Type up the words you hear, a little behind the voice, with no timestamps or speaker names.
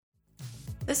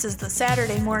This is the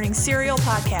Saturday Morning Serial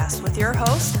Podcast with your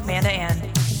host, Amanda Ann.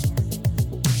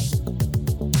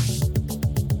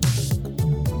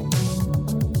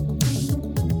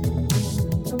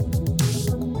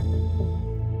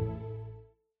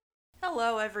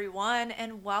 Hello, everyone,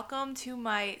 and welcome to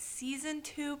my Season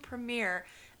 2 premiere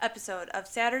episode of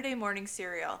Saturday Morning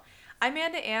Serial. I'm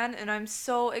Amanda Ann, and I'm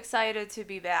so excited to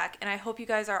be back, and I hope you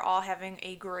guys are all having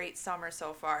a great summer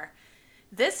so far.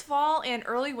 This fall and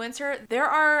early winter, there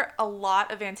are a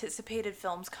lot of anticipated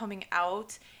films coming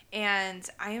out, and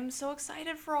I am so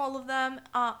excited for all of them.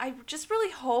 I just really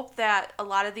hope that a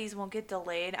lot of these won't get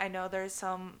delayed. I know there's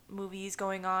some movies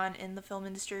going on in the film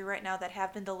industry right now that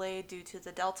have been delayed due to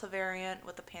the Delta variant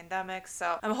with the pandemic,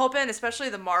 so I'm hoping, especially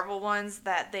the Marvel ones,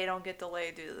 that they don't get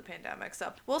delayed due to the pandemic.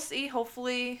 So we'll see.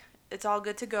 Hopefully it's all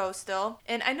good to go still.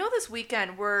 And I know this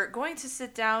weekend we're going to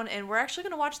sit down and we're actually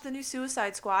going to watch the new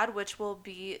Suicide Squad, which will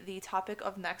be the topic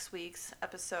of next week's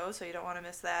episode, so you don't want to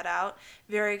miss that out.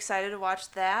 Very excited to watch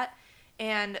that.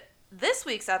 And this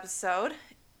week's episode,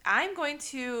 I'm going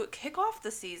to kick off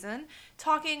the season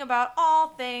talking about all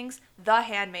things The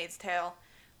Handmaid's Tale.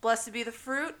 Blessed be the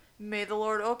fruit, may the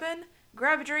Lord open,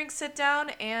 grab a drink, sit down,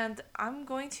 and I'm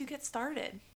going to get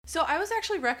started. So I was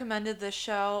actually recommended this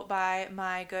show by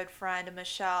my good friend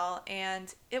Michelle,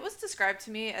 and it was described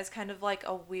to me as kind of like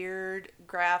a weird,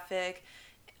 graphic,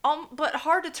 but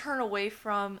hard to turn away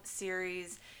from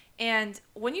series. And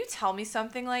when you tell me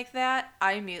something like that,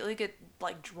 I immediately get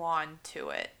like drawn to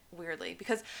it, weirdly.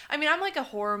 Because, I mean, I'm like a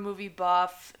horror movie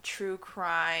buff, true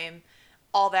crime,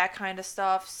 all that kind of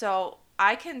stuff. So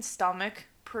I can stomach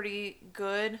pretty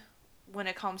good when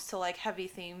it comes to like heavy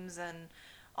themes and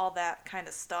all that kind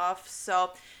of stuff.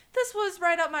 So this was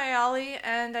right up my alley,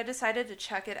 and I decided to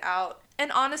check it out. And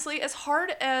honestly, as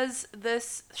hard as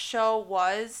this show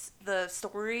was, the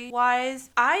story-wise,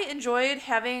 I enjoyed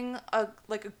having a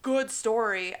good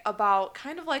story about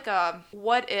kind of like a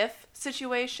what-if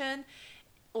situation.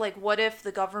 Like, what if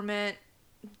the government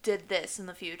did this in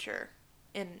the future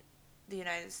in the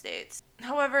United States?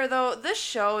 However, though, this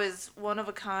show is one of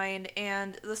a kind,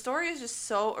 and the story is just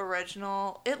so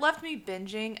original. It left me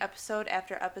binging episode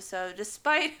after episode,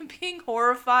 despite being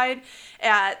horrified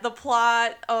at the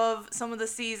plot of some of the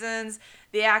seasons,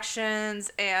 the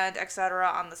actions, and etc.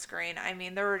 on the screen. I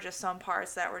mean, there were just some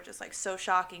parts that were just like so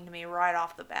shocking to me right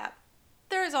off the bat.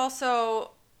 There is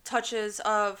also touches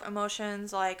of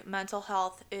emotions, like mental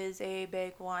health is a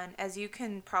big one, as you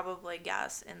can probably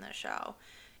guess in the show.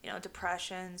 You know,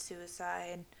 depression,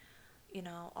 suicide, you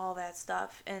know, all that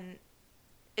stuff. And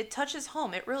it touches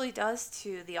home. It really does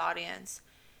to the audience.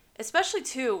 Especially,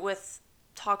 too, with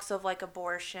talks of, like,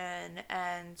 abortion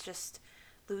and just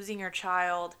losing your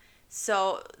child.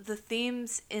 So the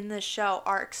themes in this show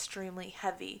are extremely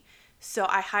heavy. So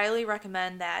I highly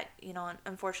recommend that, you know,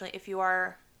 unfortunately, if you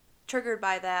are triggered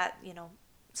by that, you know,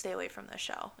 stay away from the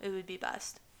show. It would be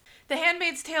best. The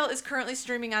Handmaid's Tale is currently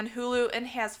streaming on Hulu and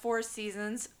has 4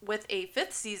 seasons, with a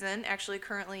 5th season actually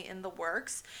currently in the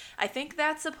works. I think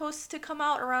that's supposed to come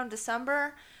out around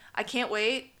December. I can't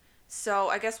wait, so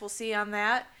I guess we'll see on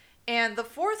that. And the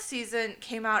 4th season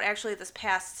came out actually this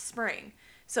past spring,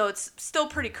 so it's still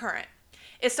pretty current.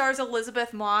 It stars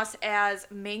Elizabeth Moss as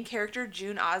main character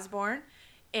June Osborne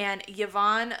and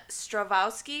Yvonne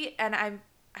Strahovski, and I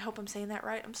hope I'm saying that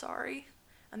right, I'm sorry.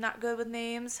 I'm not good with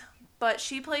names. But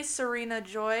she plays Serena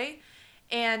Joy,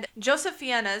 and Joseph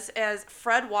Fiennes as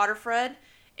Fred Waterford.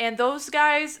 And those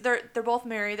guys, they're both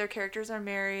married. Their characters are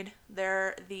married.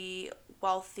 They're the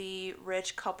wealthy,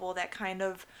 rich couple that kind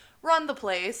of run the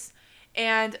place.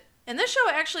 And this show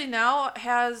actually now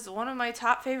has one of my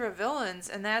top favorite villains,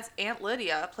 and that's Aunt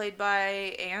Lydia, played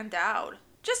by Ann Dowd.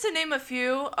 Just to name a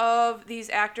few of these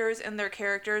actors and their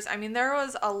characters, I mean, there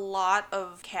was a lot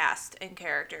of cast and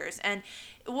characters. And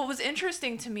what was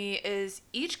interesting to me is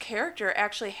each character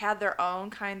actually had their own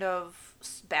kind of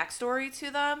backstory to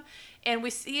them. And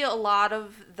we see a lot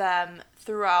of them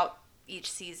throughout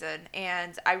each season.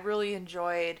 And I really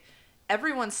enjoyed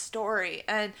everyone's story.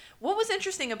 And what was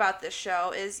interesting about this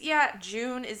show is, yeah,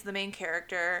 June is the main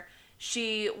character.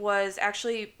 She was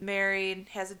actually married,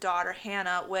 has a daughter,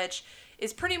 Hannah, which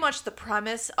is pretty much the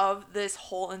premise of this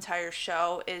whole entire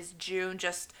show, is June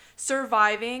just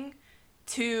surviving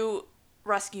to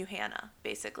rescue Hannah,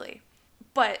 basically.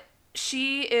 But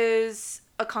she is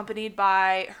accompanied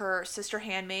by her sister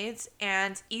handmaids,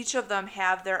 and each of them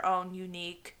have their own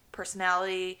unique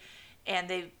personality, and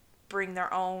they bring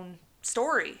their own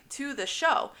story to the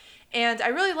show. And I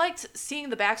really liked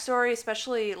seeing the backstory,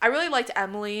 especially I really liked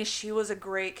Emily. She was a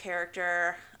great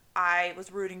character. I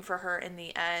was rooting for her in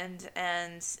the end,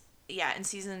 and yeah, in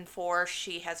season 4,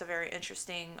 she has a very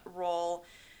interesting role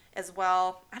as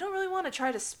well. I don't really want to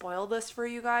try to spoil this for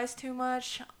you guys too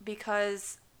much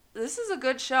because this is a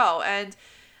good show. And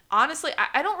honestly,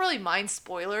 I don't really mind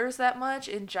spoilers that much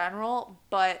in general,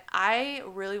 but I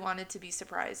really wanted to be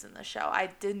surprised in the show.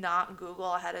 I did not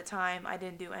Google ahead of time. I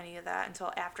didn't do any of that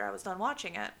until after I was done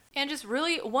watching it. And just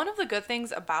really, one of the good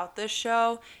things about this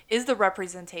show is the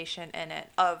representation in it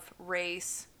of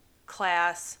race,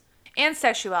 class, and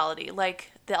sexuality.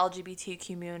 Like, the LGBT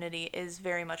community is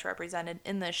very much represented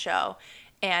in this show,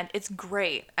 and it's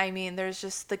great. I mean, there's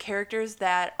just the characters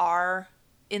that are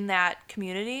in that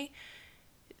community,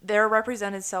 they're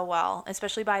represented so well,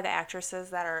 especially by the actresses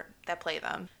that play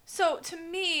them. So to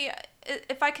me,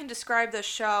 if I can describe this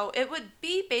show, it would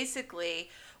be basically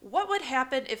what would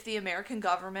happen if the American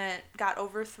government got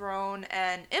overthrown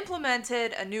and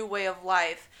implemented a new way of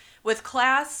life, with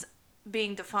class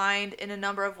being defined in a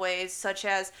number of ways, such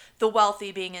as the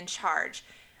wealthy being in charge.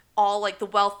 All like the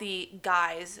wealthy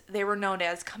guys, they were known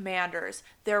as commanders,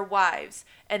 their wives,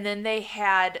 and then they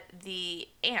had the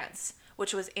aunts,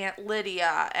 which was Aunt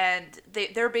Lydia, and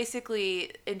they're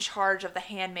basically in charge of the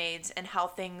handmaids and how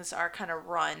things are kind of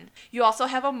run. You also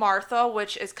have a Martha,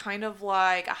 which is kind of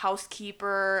like a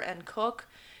housekeeper and cook,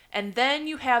 and then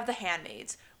you have the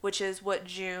handmaids, which is what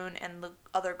June and the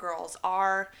other girls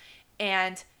are,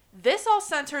 and this all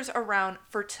centers around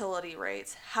fertility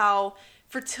rates, how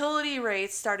fertility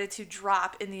rates started to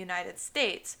drop in the United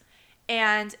States,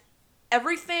 and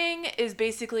everything is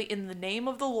basically in the name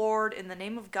of the Lord, in the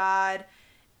name of God,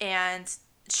 and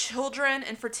children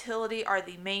and fertility are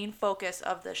the main focus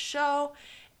of the show.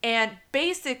 And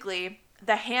basically,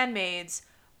 the handmaids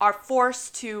are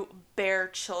forced to bear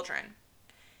children.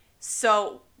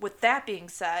 So, with that being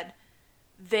said,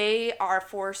 they are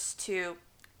forced to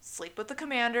sleep with the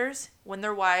commanders when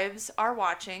their wives are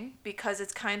watching, because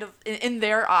it's kind of, in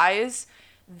their eyes,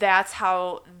 that's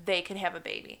how they can have a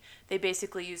baby. They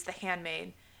basically use the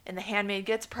handmaid, and the handmaid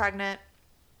gets pregnant.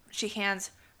 She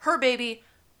hands her baby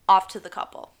off to the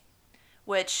couple,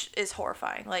 which is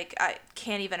horrifying. Like, I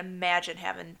can't even imagine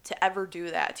having to ever do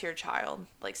that to your child,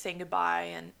 like saying goodbye.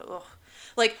 And ugh.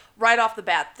 Like, right off the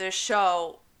bat, this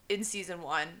show in season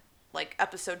 1, like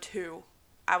episode 2,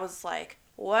 I was like,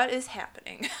 what is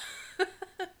happening?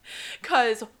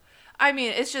 Because, I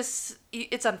mean,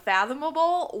 it's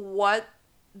unfathomable what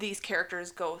these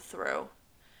characters go through.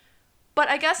 But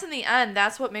I guess in the end,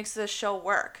 that's what makes this show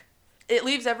work. It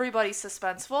leaves everybody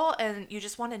suspenseful, and you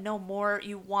just want to know more.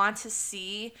 You want to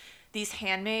see these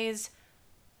handmaids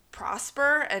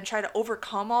prosper and try to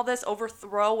overcome all this,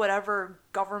 overthrow whatever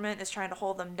government is trying to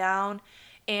hold them down.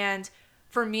 And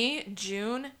for me,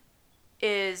 June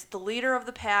is the leader of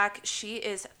the pack. She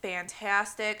is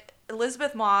fantastic.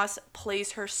 Elizabeth Moss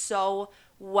plays her so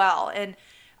well, and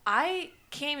I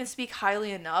can't even speak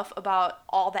highly enough about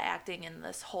all the acting in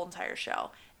this whole entire show.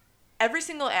 Every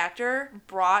single actor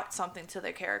brought something to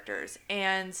their characters,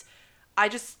 and I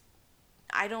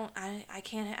don't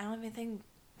have anything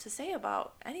to say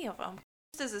about any of them.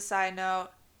 Just as a side note,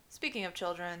 speaking of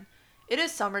children, it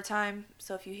is summertime,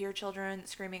 so if you hear children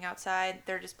screaming outside,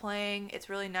 they're just playing. It's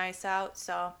really nice out,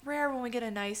 so rare when we get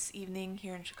a nice evening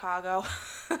here in Chicago.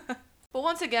 But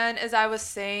once again, as I was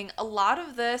saying, a lot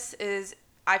of this is,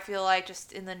 I feel like,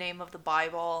 just in the name of the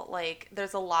Bible. Like,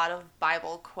 there's a lot of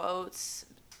Bible quotes.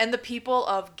 And the people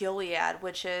of Gilead,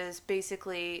 which is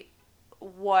basically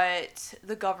what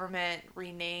the government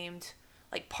renamed,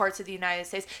 like, parts of the United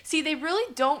States. See, they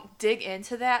really don't dig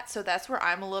into that, so that's where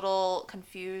I'm a little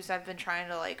confused. I've been trying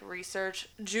to, like, research.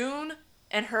 June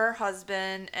and her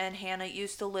husband and Hannah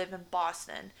used to live in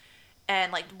Boston.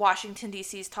 And, like, Washington,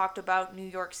 D.C.'s talked about, New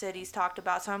York City's talked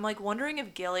about. So I'm, like, wondering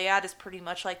if Gilead is pretty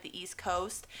much like the East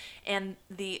Coast. And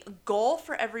the goal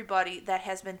for everybody that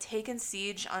has been taken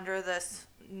siege under this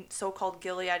so-called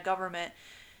Gilead government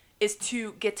is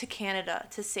to get to Canada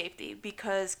to safety,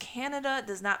 because Canada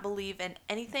does not believe in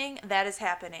anything that is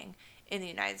happening in the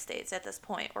United States at this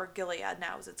point, or Gilead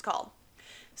now as it's called.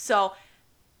 So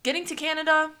getting to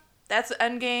Canada, that's the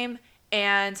end game.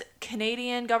 And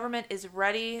Canadian government is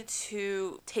ready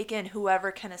to take in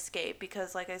whoever can escape,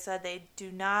 because, like I said, they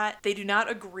do not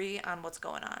agree on what's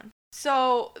going on.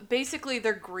 So basically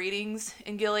their greetings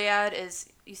in Gilead is,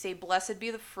 you say, "Blessed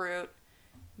be the fruit,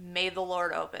 may the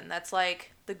Lord open." That's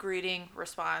like the greeting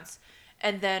response.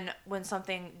 And then when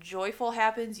something joyful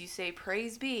happens, you say,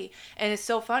 "Praise be." And it's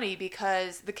so funny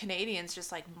because the Canadians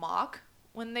just like mock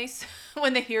when they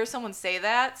hear someone say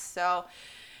that. So,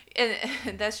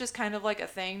 and that's just kind of like a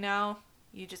thing now.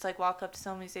 You just like walk up to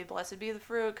someone and say, "Blessed be the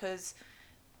fruit," because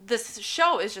this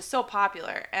show is just so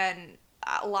popular, and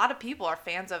a lot of people are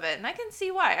fans of it, and I can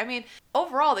see why. I mean,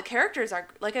 overall, the characters are,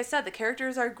 like I said, the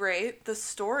characters are great. The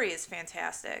story is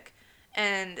fantastic.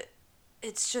 And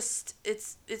it's just,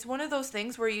 it's one of those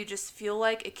things where you just feel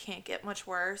like it can't get much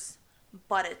worse,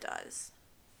 but it does.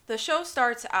 The show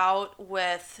starts out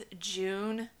with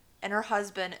June and her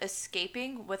husband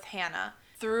escaping with Hannah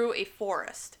through a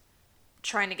forest,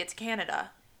 trying to get to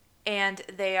Canada, and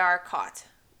they are caught.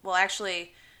 Well,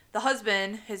 actually, the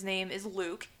husband, his name is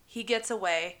Luke, he gets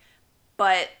away,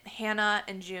 but Hannah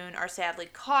and June are sadly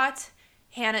caught.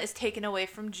 Hannah is taken away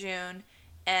from June,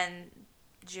 and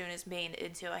June is made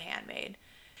into a handmaid.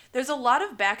 There's a lot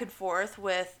of back and forth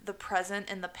with the present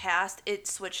and the past. It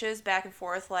switches back and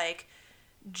forth, like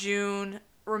June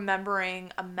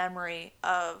remembering a memory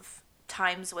of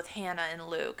times with Hannah and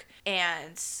Luke,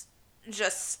 and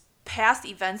just past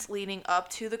events leading up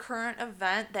to the current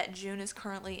event that June is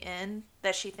currently in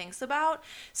that she thinks about.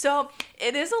 So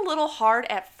it is a little hard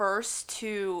at first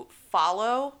to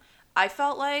follow. I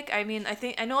felt like, I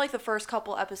know like the first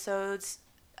couple episodes,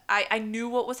 I knew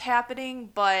what was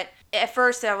happening, but at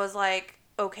first I was like,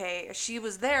 okay, she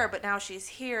was there, but now she's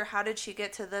here. How did she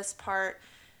get to this part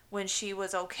when she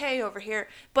was okay over here?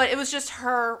 But it was just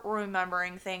her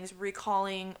remembering things,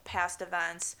 recalling past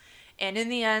events. And in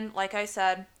the end, like I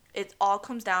said, it all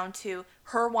comes down to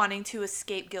her wanting to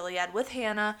escape Gilead with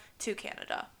Hannah to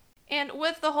Canada. And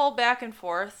with the whole back and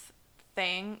forth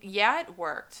thing, yeah, it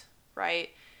worked, right?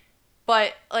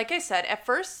 But like I said, at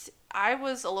first I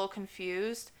was a little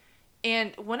confused.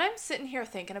 And when I'm sitting here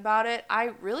thinking about it,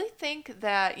 I really think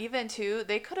that even too,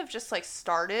 they could have just like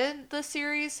started the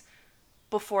series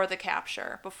before the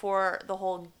capture, before the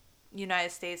whole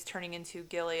United States turning into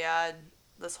Gilead,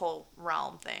 this whole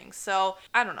realm thing. So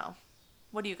I don't know.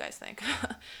 What do you guys think?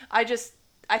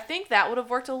 I think that would have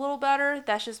worked a little better.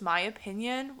 That's just my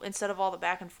opinion, instead of all the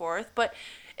back and forth. But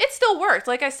it still worked.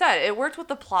 Like I said, it worked with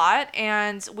the plot,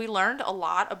 and we learned a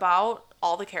lot about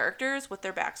all the characters with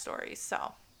their backstories.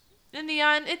 So in the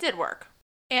end, it did work.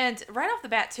 And right off the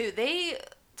bat, too, they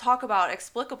talk about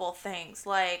explicable things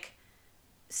like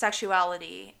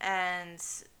sexuality. And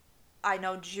I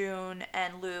know June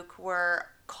and Luke were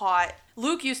caught.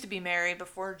 Luke used to be married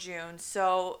before June,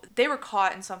 so they were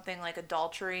caught in something like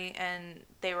adultery, and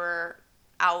they were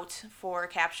out for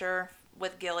capture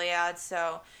with Gilead.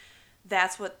 So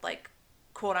that's what, like,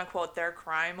 quote unquote, their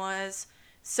crime was.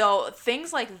 So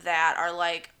things like that are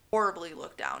like horribly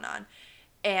looked down on.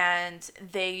 And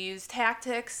they use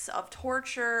tactics of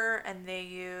torture, and they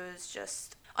use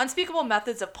just unspeakable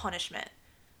methods of punishment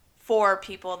for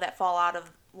people that fall out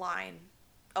of line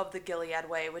of the Gilead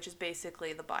way, which is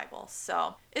basically the Bible.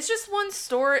 So it's just one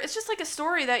story. It's just like a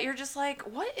story that you're just like,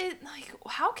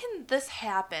 how can this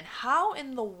happen? How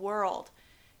in the world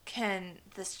can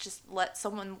this just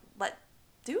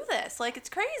do this? Like, it's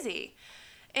crazy.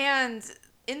 And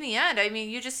in the end, I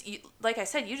mean, like I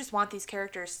said, you just want these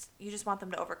characters, you just want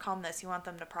them to overcome this. You want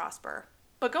them to prosper.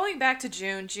 But going back to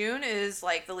June, June is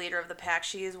like the leader of the pack.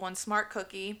 She is one smart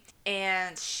cookie,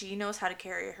 and she knows how to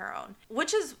carry her own,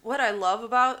 which is what I love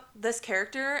about this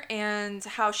character, and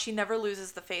how she never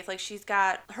loses the faith. Like, she's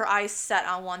got her eyes set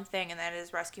on one thing, and that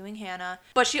is rescuing Hannah.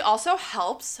 But she also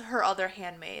helps her other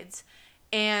handmaids.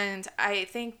 And I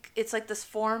think it's like this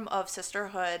form of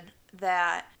sisterhood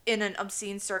that in an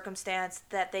obscene circumstance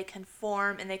that they can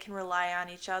form, and they can rely on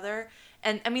each other.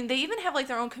 And I mean, they even have like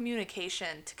their own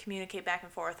communication to communicate back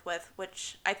and forth with,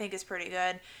 which I think is pretty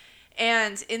good.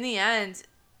 And in the end,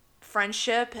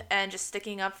 friendship and just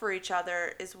sticking up for each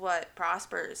other is what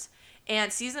prospers.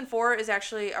 And season 4 is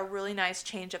actually a really nice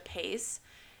change of pace,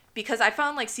 because I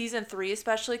found like season 3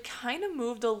 especially kind of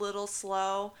moved a little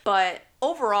slow. But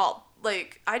overall,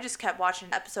 like, I just kept watching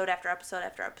episode after episode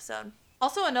after episode.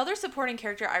 Also, another supporting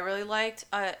character I really liked,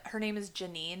 her name is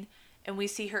Janine. And we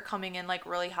see her coming in like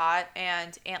really hot,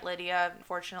 and Aunt Lydia,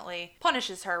 unfortunately,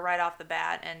 punishes her right off the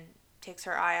bat and takes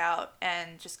her eye out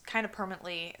and just kind of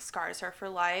permanently scars her for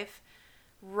life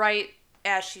right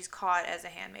as she's caught as a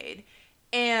handmaid.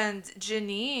 And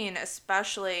Janine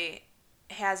especially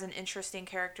has an interesting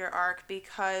character arc,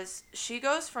 because she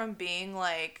goes from being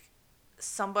like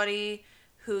somebody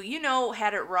who,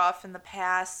 had it rough in the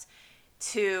past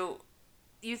to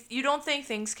you don't think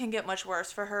things can get much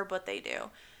worse for her, but they do.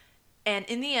 And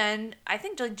in the end, I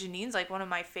think like Janine's like one of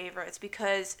my favorites,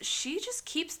 because she just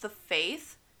keeps the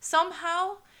faith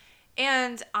somehow.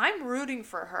 And I'm rooting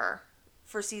for her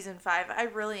for season 5. I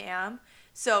really am.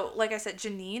 So like I said,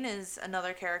 Janine is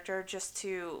another character just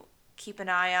to keep an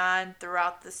eye on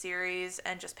throughout the series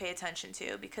and just pay attention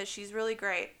to, because she's really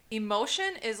great.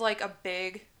 Emotion is like a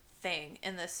big thing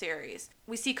in this series.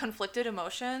 We see conflicted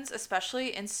emotions,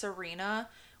 especially in Serena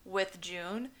with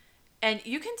June. And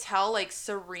you can tell, like,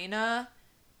 Serena,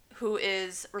 who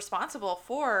is responsible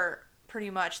for pretty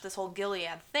much this whole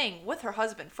Gilead thing with her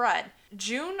husband, Fred.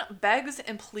 June begs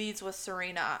and pleads with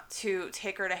Serena to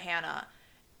take her to Hannah.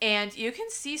 And you can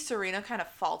see Serena kind of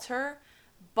falter,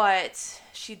 but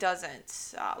she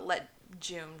doesn't let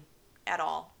June at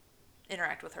all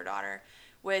interact with her daughter,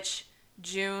 which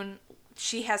June,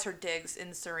 she has her digs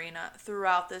in Serena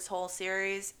throughout this whole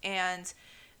series. And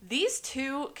these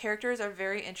two characters are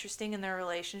very interesting in their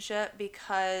relationship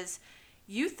because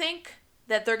you think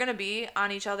that they're going to be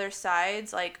on each other's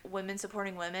sides, like women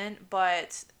supporting women,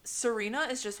 but Serena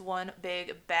is just one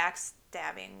big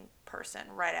backstabbing person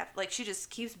right after. Like, she just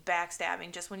keeps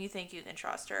backstabbing just when you think you can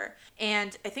trust her.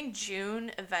 And I think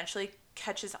June eventually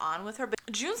catches on with her, but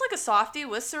June's like a softie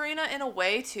with Serena in a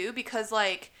way too, because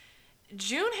like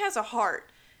June has a heart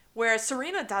whereas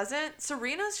Serena doesn't.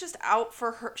 Serena's just out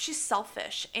for her. She's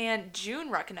selfish, and June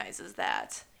recognizes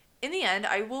that. In the end,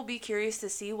 I will be curious to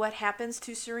see what happens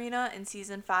to Serena in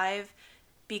season 5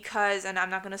 because, and I'm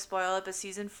not going to spoil it, but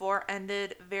season 4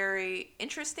 ended very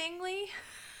interestingly,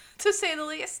 to say the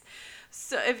least.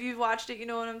 So if you've watched it, you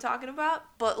know what I'm talking about.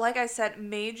 But like I said,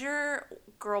 major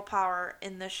girl power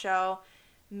in the show,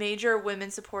 major women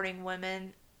supporting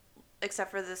women, except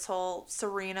for this whole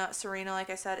Serena. Serena, like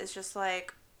I said, is just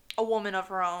like a woman of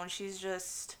her own. She's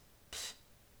just,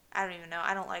 I don't even know.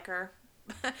 I don't like her.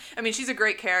 I mean, she's a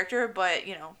great character, but,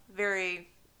 you know, very,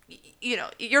 you know,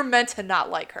 you're meant to not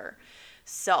like her.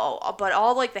 So, but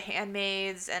all, like, the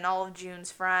handmaids and all of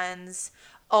June's friends.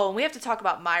 Oh, and we have to talk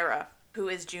about Myra, who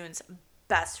is June's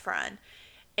best friend.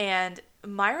 And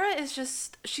Myra is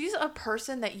just, she's a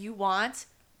person that you want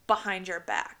behind your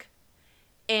back.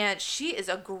 And she is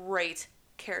a great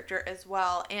character as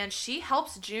well. And she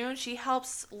helps June. She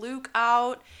helps Luke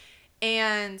out.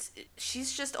 And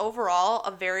she's just overall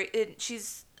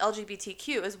she's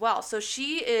LGBTQ as well. So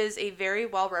she is a very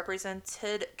well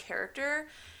represented character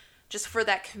just for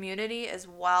that community as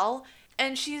well.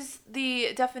 And she's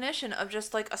the definition of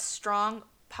just like a strong,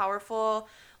 powerful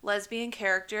lesbian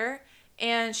character.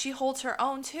 And she holds her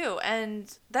own too.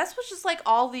 And that's what's just like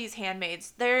all these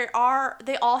handmaids. They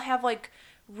all have like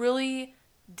really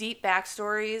deep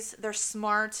backstories. They're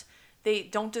smart. They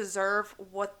don't deserve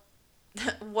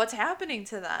what's happening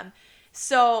to them.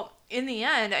 So in the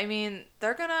end, I mean,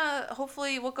 they're gonna,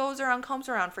 hopefully what goes around comes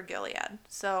around for Gilead.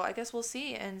 So I guess we'll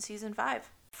see in season 5.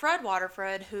 Fred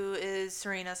Waterford, who is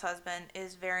Serena's husband,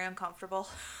 is very uncomfortable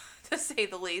to say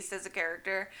the least as a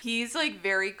character. He's like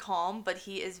very calm, but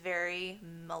he is very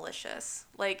malicious.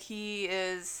 Like, he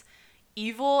is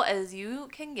evil as you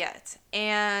can get.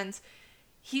 And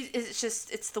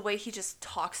it's the way he just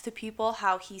talks to people,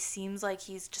 how he seems like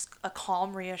he's just a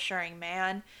calm, reassuring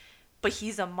man, but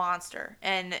he's a monster,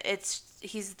 and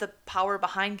he's the power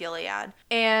behind Gilead.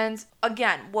 And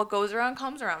again, what goes around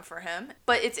comes around for him.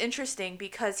 But it's interesting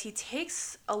because he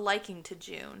takes a liking to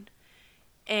June,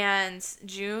 and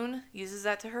June uses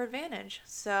that to her advantage.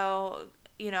 So,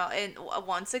 you know, and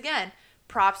once again,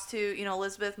 props to, you know,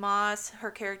 Elizabeth Moss,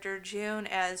 her character June,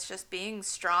 as just being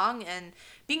strong and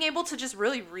being able to just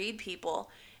really read people.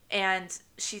 And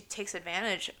she takes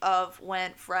advantage of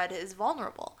when Fred is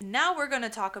vulnerable. Now we're going to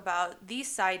talk about the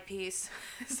side piece,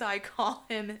 as I call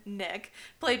him, Nick,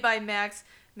 played by Max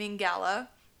Minghella.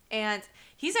 And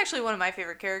he's actually one of my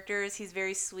favorite characters. He's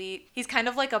very sweet. He's kind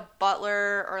of like a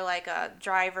butler or like a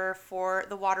driver for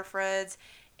the Waterfords.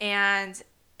 And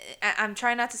I'm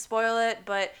trying not to spoil it,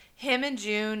 but him and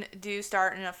June do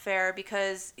start an affair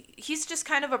because he's just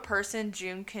kind of a person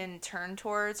June can turn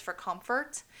towards for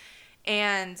comfort,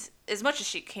 and as much as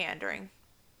she can during,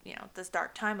 you know, this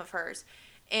dark time of hers.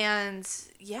 And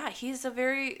yeah, he's a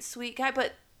very sweet guy,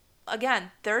 but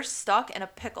again, they're stuck in a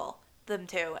pickle, them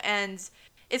two. And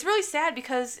it's really sad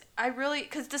because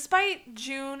despite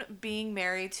June being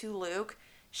married to Luke,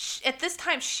 at this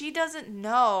time she doesn't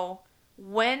know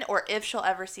when or if she'll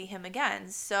ever see him again.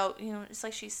 So, you know, it's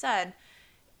like she said,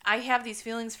 I have these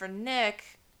feelings for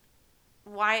Nick.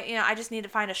 Why, you know, I just need to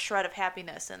find a shred of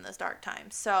happiness in this dark time.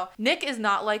 So Nick is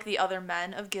not like the other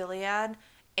men of Gilead,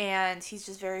 and he's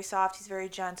just very soft, he's very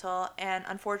gentle, and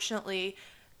unfortunately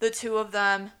the two of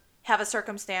them have a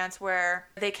circumstance where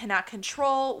they cannot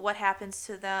control what happens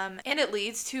to them, and it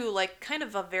leads to like kind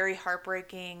of a very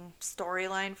heartbreaking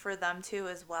storyline for them too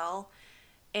as well.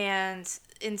 And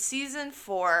in season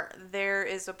 4, there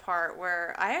is a part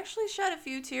where I actually shed a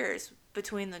few tears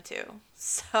between the two.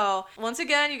 So once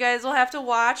again, you guys will have to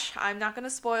watch. I'm not going to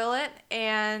spoil it.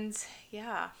 And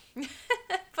yeah.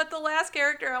 But the last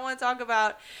character I want to talk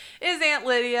about is Aunt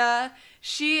Lydia.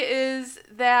 She is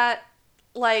that,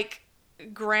 like,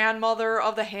 grandmother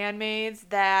of the handmaids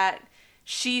that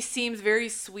she seems very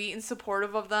sweet and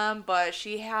supportive of them, but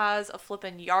she has a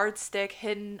flippin' yardstick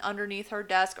hidden underneath her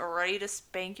desk ready to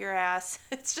spank your ass.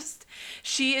 It's just,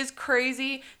 she is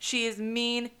crazy, she is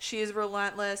mean, she is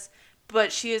relentless,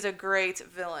 but she is a great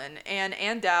villain, and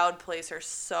Ann Dowd plays her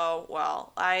so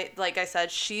well. Like I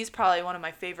said, she's probably one of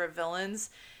my favorite villains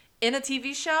in a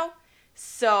TV show,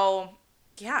 so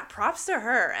yeah, props to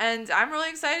her, and I'm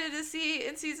really excited to see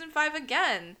in season 5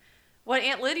 again what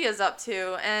Aunt Lydia's up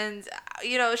to. And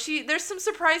there's some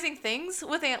surprising things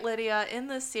with Aunt Lydia in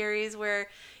this series where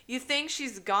you think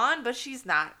she's gone, but she's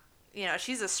not.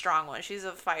 She's a strong one, she's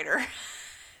a fighter.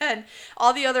 And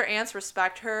all the other aunts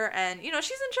respect her, and she's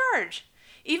in charge.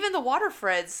 Even the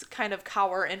Waterfreds kind of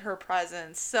cower in her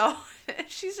presence, so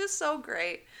she's just so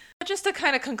great. But just to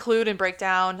kind of conclude and break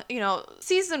down,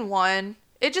 season 1,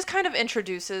 it just kind of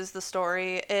introduces the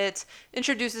story. It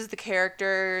introduces the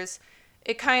characters.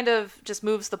 It kind of just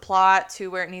moves the plot to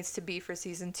where it needs to be for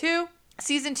season 2.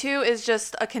 Season 2 is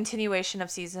just a continuation of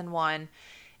season 1.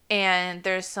 And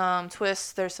there's some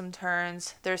twists, there's some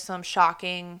turns, there's some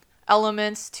shocking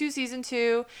elements to season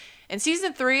 2. And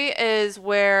season 3 is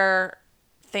where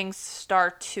things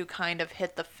start to kind of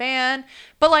hit the fan.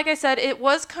 But like I said, it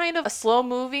was kind of a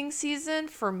slow-moving season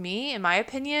for me, in my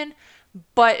opinion.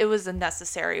 But it was a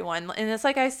necessary one. And it's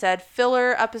like I said,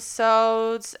 filler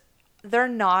episodes, they're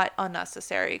not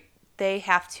unnecessary. They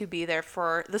have to be there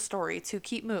for the story to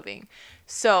keep moving.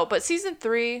 So, but season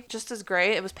 3, just as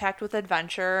great. It was packed with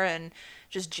adventure and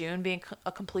just June being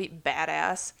a complete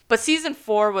badass. But season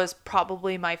 4 was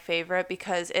probably my favorite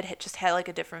because it just had like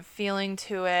a different feeling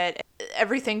to it.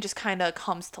 Everything just kind of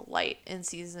comes to light in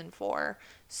season 4.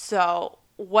 So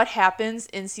what happens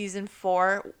in season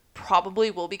 4 probably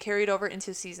will be carried over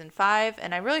into season 5,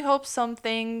 and I really hope some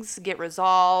things get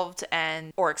resolved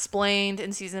or explained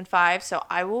in season 5, so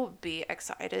I will be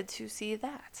excited to see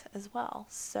that as well.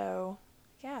 So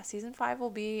yeah, season 5 will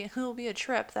be a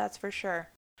trip, that's for sure.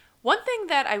 One thing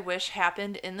that I wish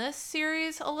happened in this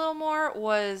series a little more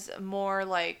was more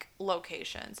like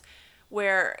locations,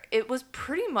 where it was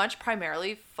pretty much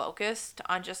primarily focused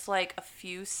on just like a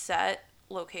few set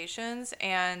locations.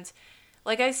 And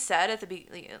like I said at the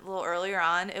beginning, a little earlier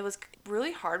on, it was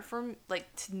really hard for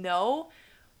like to know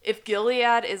if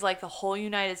Gilead is like the whole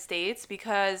United States,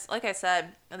 because like I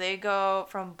said, they go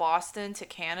from Boston to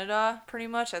Canada pretty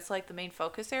much. That's like the main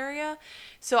focus area.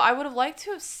 So I would have liked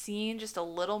to have seen just a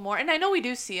little more. And I know we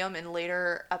do see them in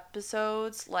later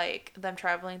episodes, like them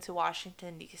traveling to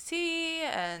Washington, D.C.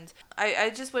 And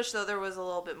I just wish though there was a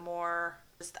little bit more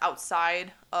just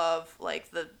outside of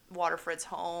like the Waterford's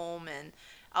home and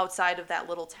outside of that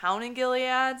little town in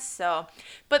Gilead. So,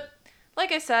 but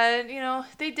like I said,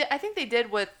 they did. I think they did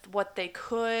with what they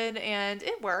could, and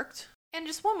it worked. And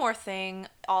just one more thing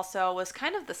also was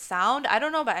kind of the sound. I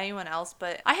don't know about anyone else,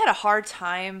 but I had a hard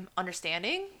time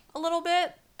understanding a little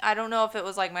bit. I don't know if it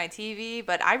was like my TV,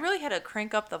 but I really had to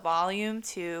crank up the volume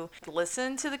to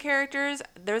listen to the characters.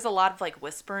 There's a lot of like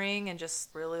whispering and just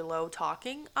really low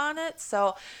talking on it.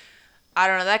 So I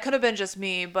don't know. That could have been just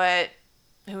me, but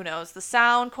who knows? The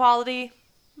sound quality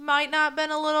might not have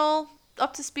been a little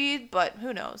up to speed, but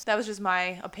who knows? That was just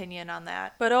my opinion on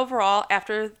that. But overall,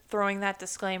 after throwing that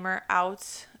disclaimer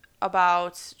out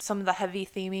about some of the heavy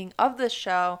theming of this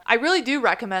show, I really do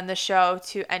recommend this show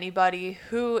to anybody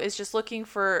who is just looking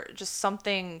for just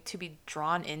something to be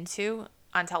drawn into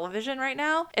on television right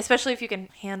now, especially if you can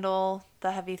handle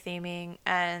the heavy theming.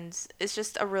 And it's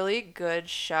just a really good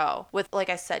show with, like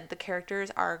I said, the characters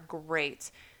are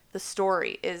great. The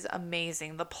story is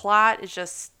amazing. The plot is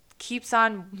just keeps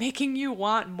on making you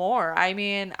want more. I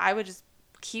mean, I would just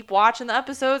keep watching the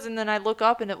episodes, and then I'd look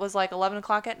up and it was like 11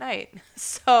 o'clock at night.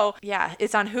 So yeah,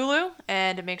 it's on Hulu,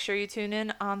 and make sure you tune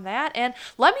in on that. And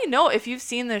let me know if you've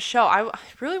seen this show. I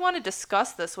really want to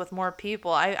discuss this with more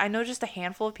people. I know just a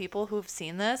handful of people who've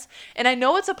seen this, and I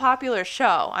know it's a popular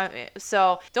show.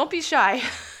 So don't be shy.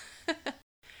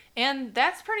 And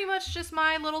that's pretty much just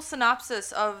my little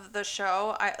synopsis of the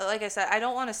show. Like I said, I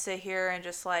don't want to sit here and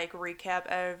just like recap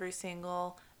every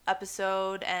single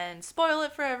episode and spoil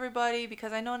it for everybody,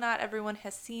 because I know not everyone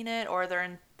has seen it or they're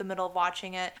in the middle of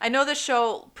watching it. I know the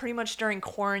show pretty much during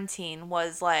quarantine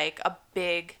was like a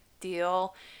big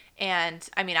deal. And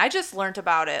I mean, I just learned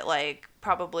about it like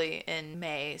probably in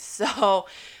May. So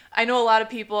I know a lot of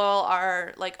people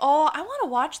are like, oh, I want to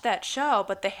watch that show,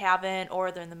 but they haven't,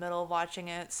 or they're in the middle of watching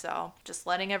it. So just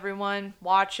letting everyone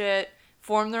watch it,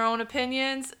 form their own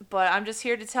opinions. But I'm just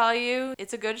here to tell you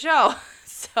it's a good show.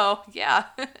 So yeah.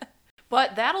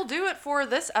 But that'll do it for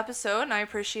this episode, and I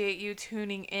appreciate you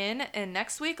tuning in. And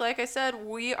next week, like I said,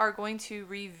 we are going to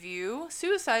review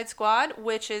Suicide Squad,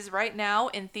 which is right now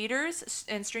in theaters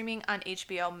and streaming on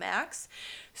HBO Max.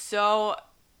 So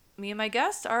me and my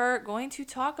guests are going to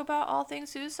talk about all things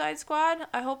Suicide Squad.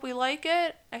 I hope we like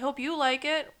it. I hope you like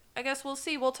it. I guess we'll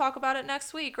see. We'll talk about it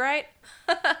next week, right?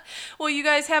 Well, you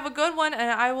guys have a good one, and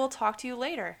I will talk to you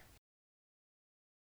later.